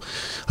 So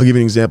I'll give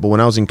you an example.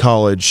 When I was in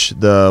college,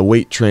 the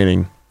weight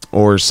training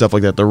or stuff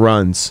like that, the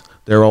runs,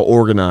 they're all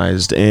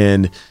organized,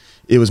 and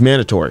it was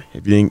mandatory.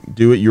 If you didn't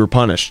do it, you were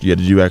punished. You had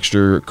to do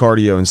extra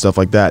cardio and stuff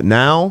like that.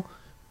 Now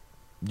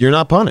you're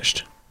not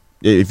punished.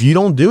 If you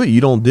don't do it,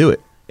 you don't do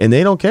it, and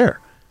they don't care.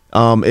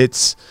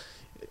 It's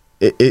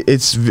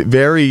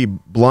very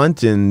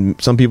blunt,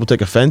 and some people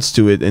take offense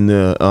to it in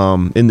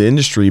the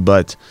industry.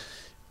 But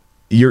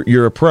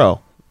you're a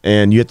pro,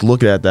 and you have to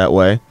look at it that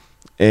way.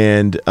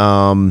 And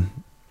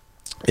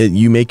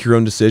you make your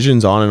own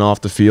decisions on and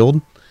off the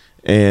field,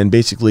 and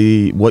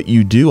basically what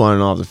you do on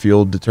and off the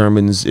field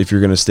determines if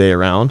you're going to stay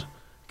around.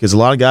 Because a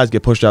lot of guys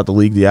get pushed out the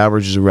league. The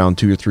average is around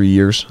 2 or 3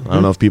 years. I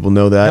don't know if people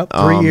know that. Yep,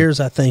 3 years,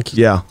 I think.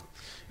 Yeah.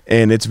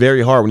 And it's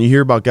very hard. When you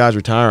hear about guys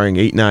retiring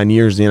 8-9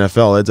 years in the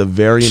NFL, it's a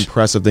very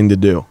impressive thing to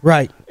do.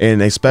 Right.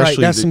 And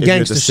especially that's some if you're at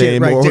gangster the shit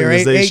same right there.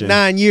 organization.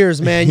 8-9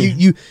 years, man.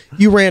 You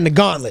ran the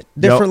gauntlet.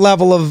 Different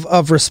level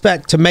of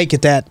respect to make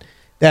it that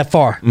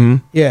far. Mm-hmm.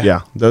 Yeah.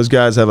 Yeah. Those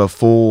guys have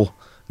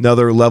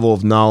another level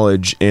of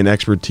knowledge and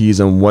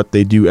expertise on what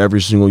they do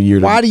every single year.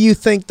 Why do you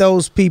think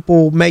those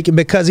people make it?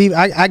 Because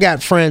I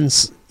got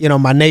friends,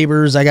 my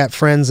neighbors, I got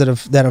friends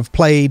that have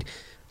played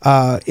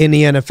in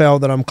the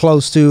NFL that I'm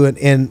close to,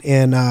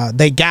 and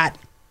they got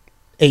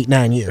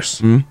 8-9 years.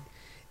 Mm-hmm.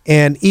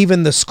 And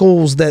even the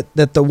schools that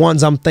the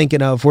ones I'm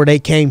thinking of where they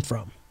came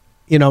from,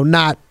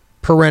 not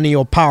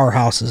perennial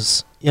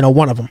powerhouses,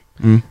 one of them.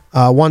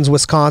 Mm-hmm. One's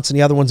Wisconsin,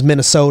 the other one's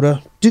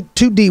Minnesota, two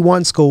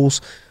D1 schools,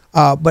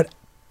 but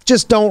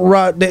just don't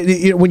run.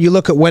 When you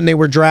look at when they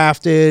were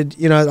drafted,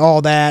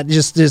 all that,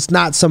 just it's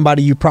not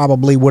somebody you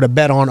probably would have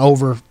bet on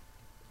over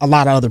a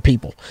lot of other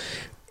people.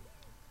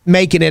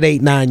 Making it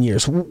 8-9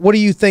 years. What do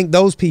you think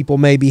those people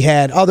maybe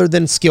had other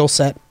than skill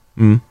set?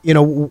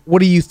 What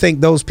do you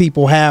think those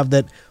people have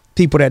that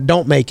people that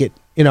don't make it,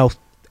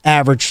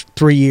 average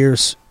 3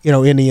 years, in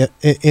the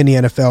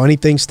NFL?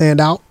 Anything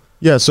stand out?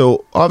 Yeah,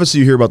 so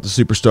obviously you hear about the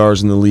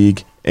superstars in the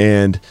league,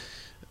 and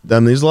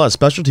there's a lot of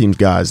special teams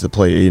guys that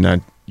play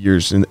 8-9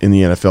 years in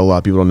the NFL. A lot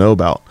of people don't know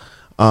about.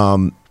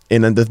 And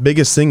the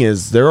biggest thing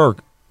is there are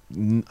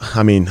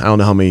I mean, I don't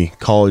know how many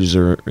colleges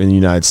are in the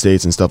United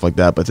States and stuff like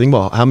that, but think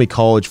about how many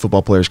college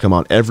football players come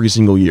out every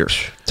single year.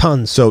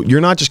 Tons. So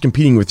you're not just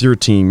competing with your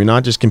team. You're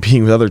not just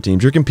competing with other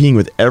teams. You're competing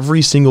with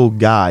every single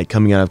guy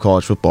coming out of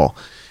college football.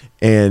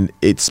 And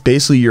it's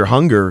basically your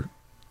hunger,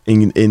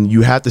 and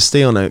you have to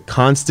stay on a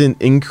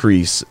constant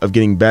increase of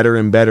getting better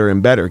and better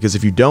and better, because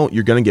if you don't,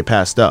 you're going to get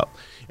passed up.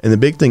 And the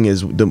big thing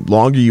is, the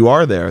longer you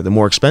are there, the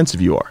more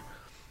expensive you are.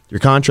 Your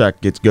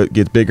contract gets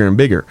bigger and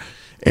bigger.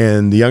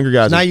 And the younger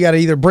guys, now you got to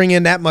either bring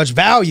in that much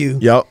value.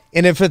 Yep.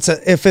 And if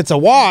it's a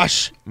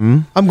wash,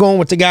 I'm going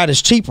with the guy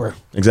that's cheaper.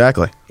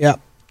 Exactly. Yep.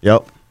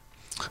 Yep.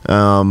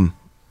 I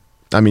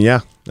mean, yeah,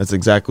 that's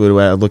exactly the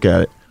way I look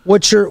at it.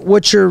 What's your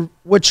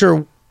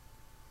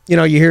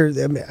you hear,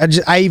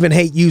 I even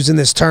hate using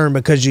this term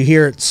because you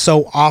hear it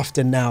so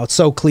often now. It's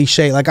so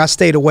cliche. Like, I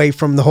stayed away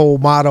from the whole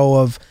motto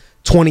of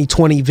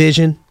 2020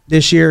 vision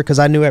this year because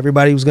I knew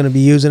everybody was going to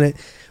be using it.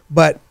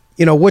 But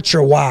what's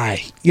your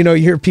why? You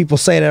hear people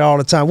say that all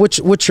the time.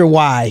 What's your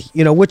why?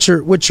 What's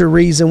your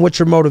reason? What's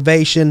your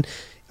motivation?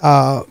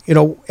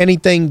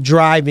 Anything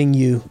driving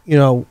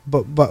you?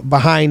 But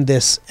behind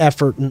this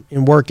effort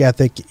and work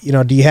ethic,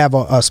 do you have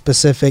a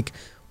specific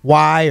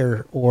why,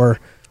 or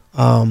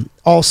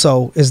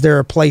also, is there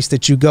a place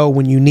that you go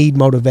when you need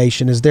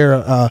motivation? Is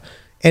there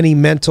any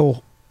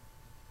mental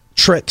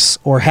tricks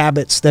or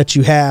habits that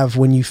you have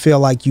when you feel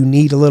like you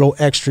need a little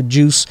extra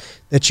juice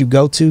that you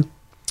go to?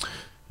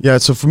 Yeah,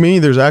 so for me,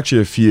 there's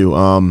actually a few.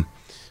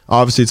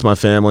 Obviously, it's my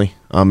family.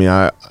 I mean,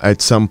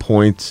 at some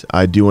point,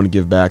 I do want to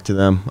give back to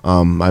them.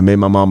 I made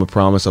my mom a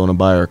promise I want to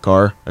buy her a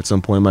car at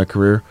some point in my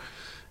career,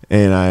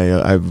 and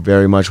I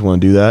very much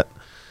want to do that.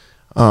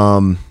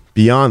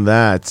 Beyond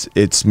that,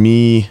 it's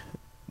me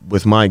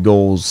with my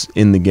goals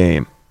in the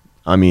game.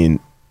 I mean,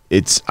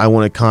 I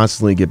want to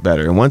constantly get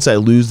better. And once I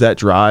lose that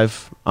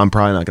drive, I'm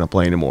probably not going to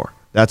play anymore.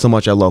 That's how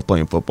much I love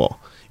playing football.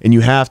 And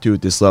you have to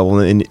at this level.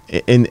 And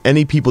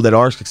any people that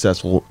are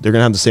successful, they're going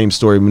to have the same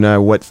story no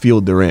matter what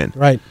field they're in.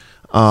 Right.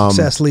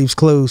 Success leaves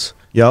clues.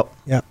 Yep.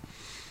 Yep.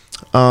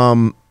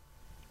 And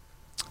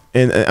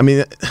I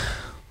mean,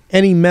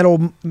 any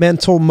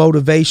mental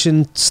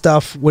motivation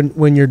stuff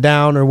when you're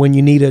down or when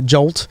you need a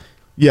jolt?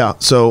 Yeah,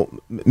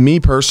 so me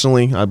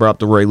personally, I brought up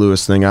the Ray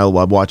Lewis thing. I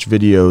watch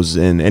videos,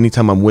 and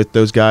anytime I'm with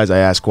those guys, I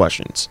ask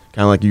questions.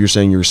 Kind of like you were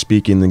saying, you're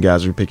speaking, and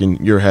guys are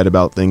picking your head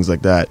about things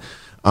like that.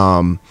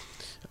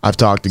 I've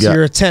talked to guys. So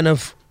you're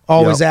attentive,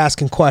 always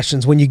asking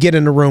questions. When you get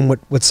in the room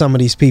with some of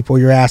these people,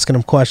 you're asking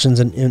them questions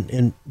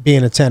and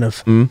being attentive.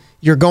 Mm-hmm.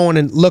 You're going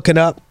and looking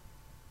up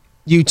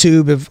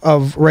YouTube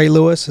of Ray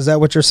Lewis. Is that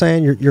what you're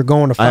saying? You're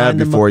going to find I have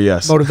before,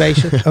 yes.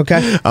 Motivation?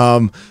 Okay.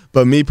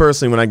 But me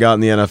personally, when I got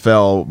in the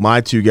NFL, my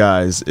two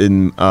guys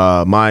in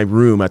my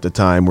room at the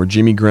time were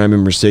Jimmy Graham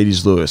and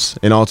Mercedes Lewis,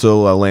 and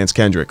also Lance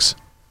Kendricks.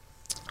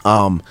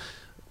 All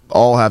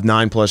have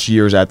 9+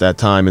 years at that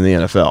time in the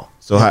NFL.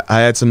 So I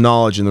had some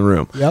knowledge in the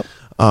room. Yep.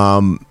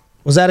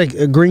 Was that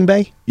a Green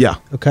Bay? Yeah.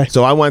 Okay.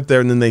 So I went there,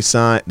 and then they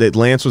signed. That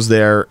Lance was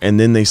there, and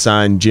then they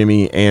signed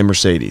Jimmy and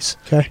Mercedes.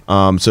 Okay.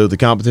 So the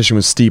competition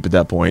was steep at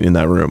that point in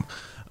that room.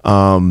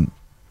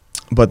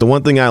 But the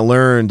one thing I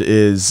learned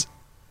is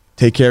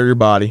take care of your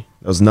body.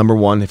 That was number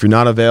one. If you're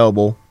not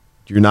available,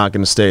 you're not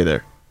going to stay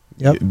there.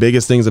 Yep. The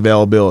biggest thing is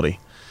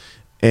availability,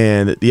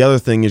 and the other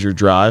thing is your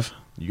drive.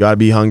 You got to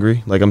be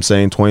hungry, like I'm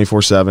saying,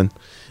 24/7,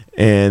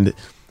 and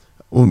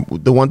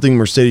the one thing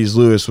Mercedes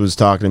Lewis was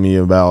talking to me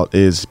about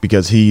is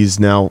because he's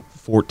now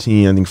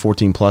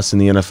 14 plus in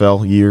the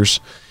NFL years.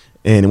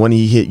 And when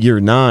he hit year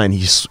 9,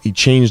 he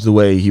changed the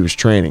way he was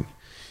training.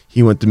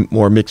 He went to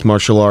more mixed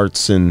martial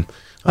arts. And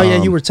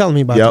you were telling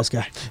me about this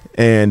guy.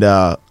 And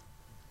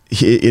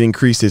it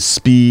increased his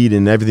speed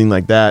and everything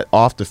like that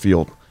off the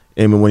field.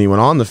 And when he went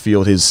on the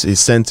field, his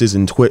senses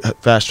and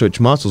fast twitch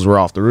muscles were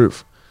off the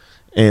roof.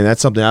 And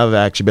that's something I've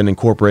actually been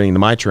incorporating into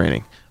my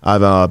training.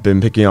 I've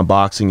been picking up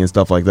boxing and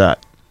stuff like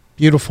that.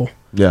 Beautiful.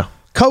 Yeah.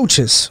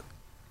 Coaches,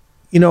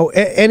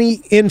 any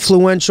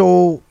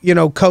influential,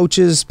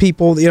 coaches,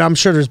 people, I'm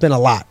sure there's been a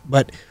lot,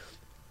 but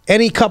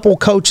any couple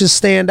coaches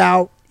stand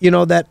out,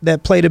 that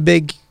played a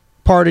big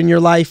part in your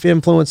life,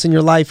 influence in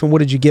your life, and what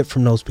did you get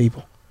from those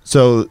people?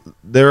 So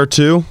there are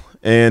two,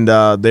 and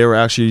they were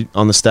actually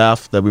on the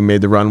staff that we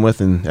made the run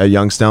with at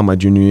Youngstown my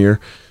junior year.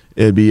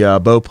 It'd be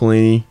Bo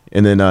Pelini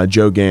and then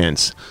Joe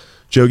Gans.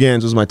 Joe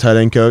Gans was my tight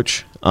end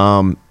coach.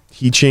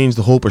 He changed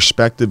the whole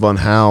perspective on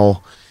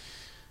how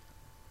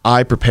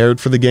I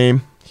prepared for the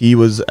game. He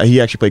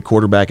actually played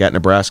quarterback at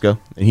Nebraska,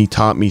 and he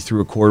taught me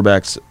through a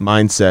quarterback's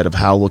mindset of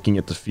how looking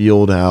at the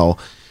field, how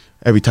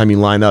every time you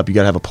line up, you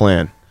got to have a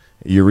plan.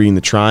 You're reading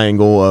the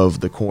triangle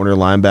of the corner,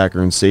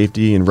 linebacker, and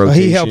safety, and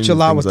rotation. He helped you a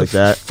lot with like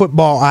the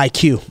football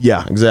IQ.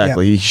 Yeah,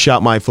 exactly. Yeah. He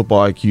shot my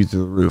football IQ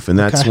through the roof, and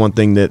that's one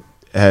thing that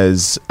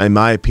has, in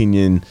my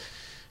opinion,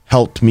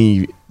 helped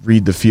me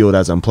read the field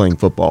as I'm playing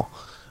football.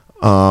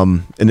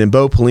 And then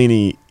Bo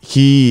Pelini,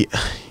 he's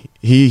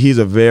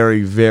a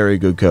very, very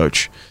good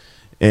coach.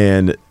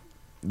 And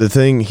the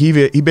thing, he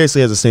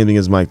basically has the same thing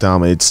as Mike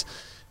Tomlin. It's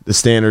the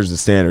standard's the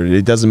standard.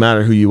 It doesn't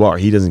matter who you are.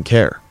 He doesn't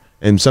care.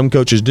 And some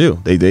coaches do.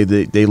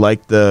 They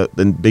like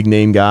the big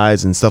name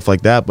guys and stuff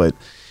like that. But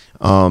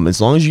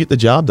as long as you get the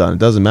job done, it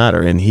doesn't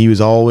matter. And he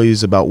was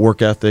always about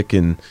work ethic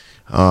and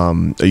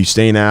are you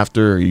staying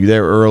after? Are you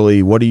there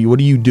early? What are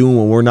you doing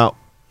when we're not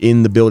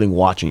in the building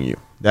watching you?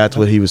 That's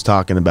what he was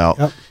talking about.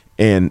 Yep.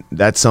 And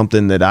that's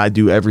something that I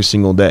do every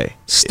single day.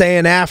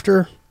 Staying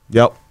after.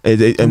 Yep.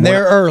 And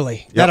they're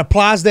early. Yep. That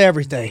applies to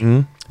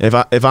everything.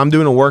 Mm-hmm. If I'm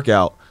doing a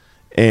workout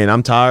and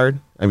I'm tired,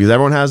 because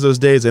everyone has those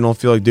days they don't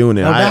feel like doing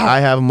it.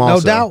 I have them also.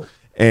 No doubt.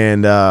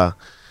 And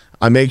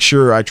I make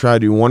sure I try to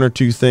do one or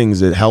two things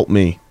that help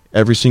me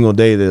every single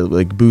day that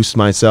like boost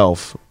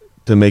myself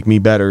to make me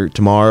better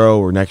tomorrow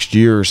or next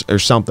year or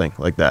something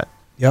like that.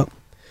 Yep.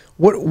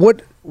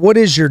 What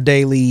is your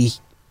daily,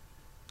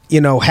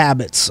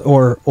 habits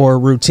or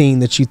routine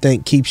that you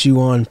think keeps you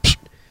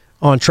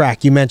on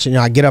track? You mentioned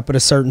I get up at a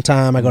certain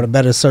time, I go to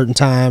bed at a certain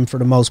time for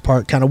the most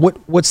part. Kind of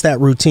what's that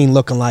routine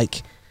looking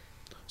like?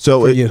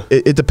 So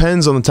it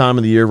depends on the time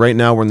of the year. Right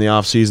now we're in the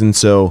off season,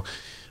 so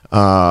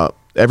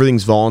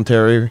everything's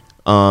voluntary.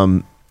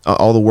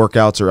 All the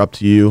workouts are up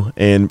to you.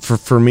 And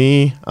for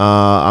me,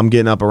 I'm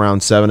getting up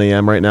around 7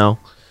 a.m. right now,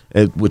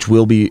 which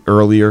will be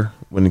earlier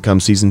when it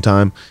comes season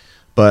time.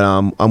 But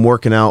I'm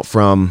working out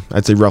from,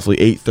 I'd say, roughly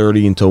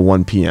 8:30 until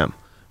 1 p.m.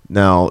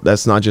 Now,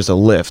 that's not just a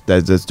lift.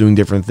 That's doing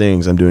different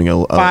things. I'm doing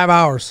a 5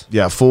 hours.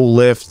 Yeah, full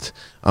lift.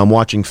 I'm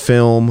watching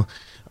film.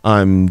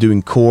 I'm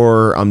doing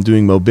core. I'm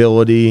doing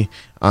mobility.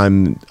 We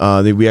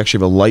actually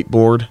have a light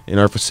board in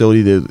our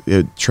facility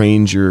that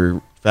trains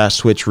your fast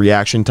switch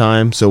reaction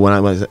time. So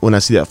when I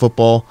see that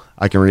football,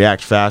 I can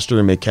react faster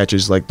and make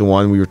catches like the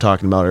one we were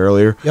talking about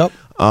earlier. Yep.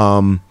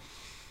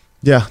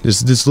 Yeah,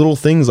 just little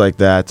things like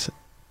that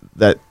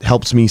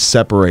helps me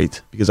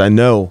separate, because I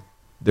know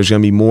there's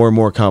going to be more and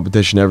more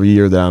competition every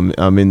year that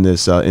I'm in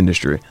this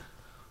industry.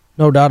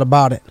 No doubt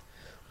about it.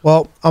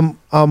 Well,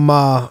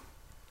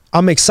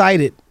 I'm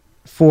excited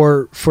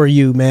for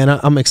you, man.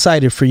 I'm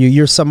excited for you.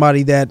 You're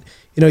somebody that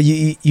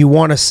you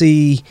want to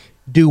see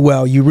do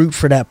well. You root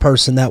for that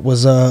person that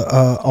was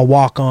a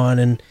walk-on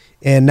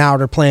and now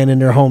they're playing in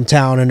their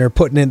hometown and they're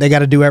putting in, they got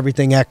to do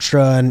everything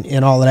extra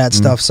and all of that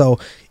stuff. So,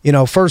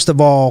 first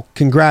of all,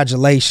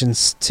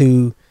 congratulations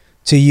to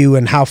you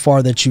and how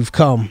far that you've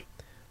come.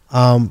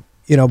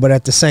 But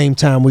at the same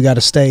time, we got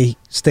to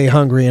stay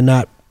hungry and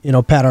not,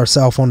 pat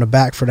ourselves on the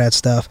back for that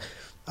stuff.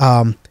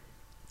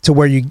 To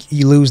where you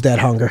lose that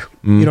hunger.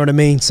 You know what I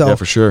mean? So yeah,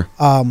 for sure.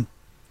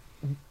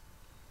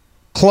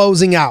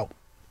 Closing out,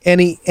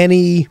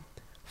 any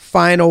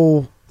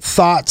final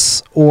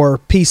thoughts or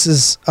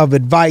pieces of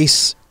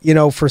advice,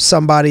 for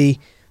somebody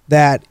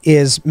that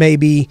is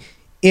maybe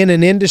in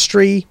an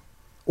industry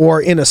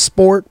or in a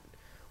sport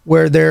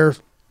where they're a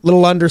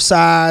little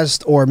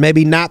undersized or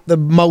maybe not the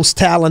most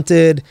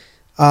talented,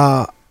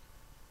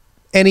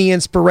 any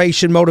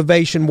inspiration,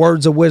 motivation,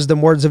 words of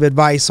wisdom, words of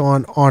advice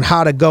on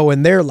how to go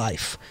in their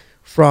life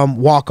from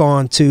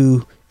walk-on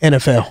to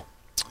NFL?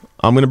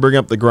 I'm going to bring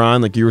up the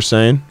grind, like you were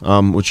saying,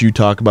 which you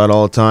talk about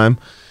all the time.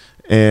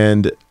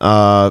 And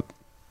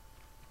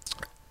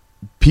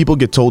people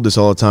get told this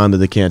all the time that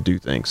they can't do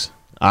things.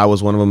 I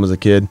was one of them as a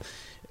kid.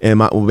 And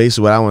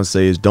basically what I want to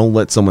say is don't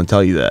let someone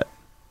tell you that.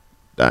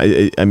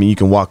 I mean, you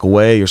can walk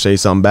away or say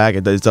something back.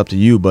 It's up to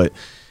you. But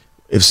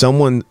if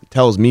someone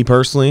tells me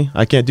personally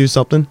I can't do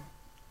something,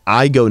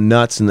 I go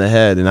nuts in the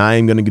head, and I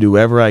am going to do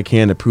whatever I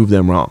can to prove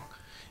them wrong.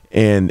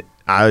 And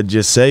I would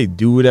just say,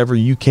 do whatever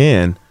you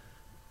can,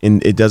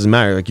 and it doesn't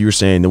matter. Like you were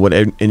saying, what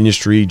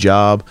industry,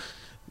 job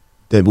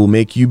that will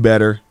make you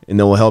better and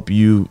that will help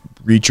you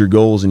reach your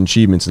goals and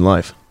achievements in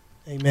life.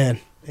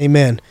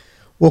 Amen.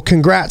 Well,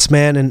 congrats,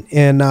 man.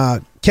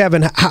 And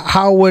Kevin,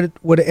 how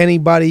would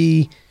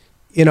anybody,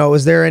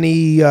 is there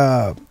any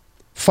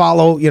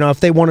follow, if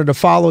they wanted to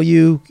follow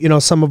you,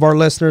 some of our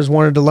listeners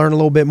wanted to learn a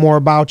little bit more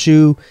about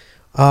you,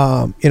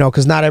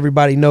 because not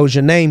everybody knows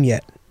your name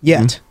yet.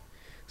 Mm-hmm.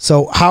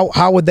 So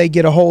how would they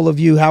get a hold of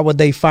you? How would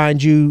they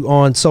find you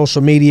on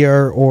social media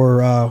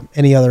or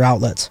any other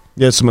outlets?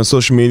 Yeah, so my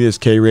social media is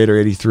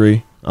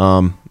krader83.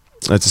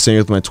 That's the same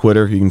with my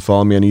Twitter. You can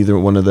follow me on either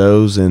one of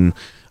those. And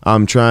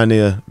I'm trying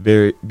to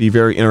be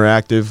very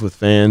interactive with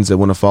fans that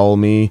want to follow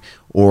me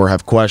or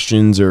have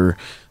questions or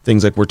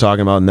things like we're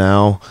talking about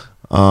now.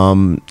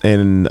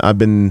 And I've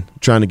been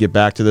trying to get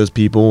back to those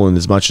people and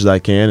as much as I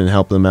can and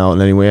help them out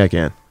in any way I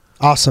can.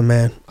 Awesome,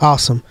 man.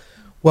 Awesome.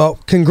 Well,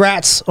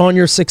 congrats on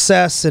your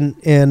success and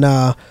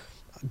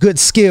good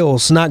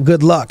skills, not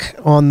good luck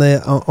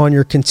on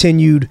your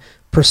continued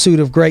pursuit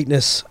of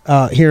greatness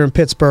here in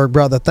Pittsburgh,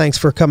 brother. Thanks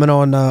for coming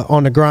on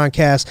the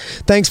Grindcast.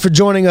 Thanks for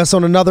joining us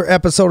on another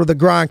episode of the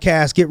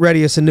Grindcast. Get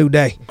ready, it's a new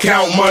day.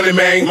 Count money,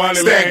 man.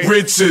 Stack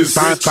riches.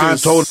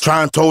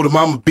 Trying told him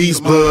I'm a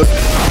beast, bud.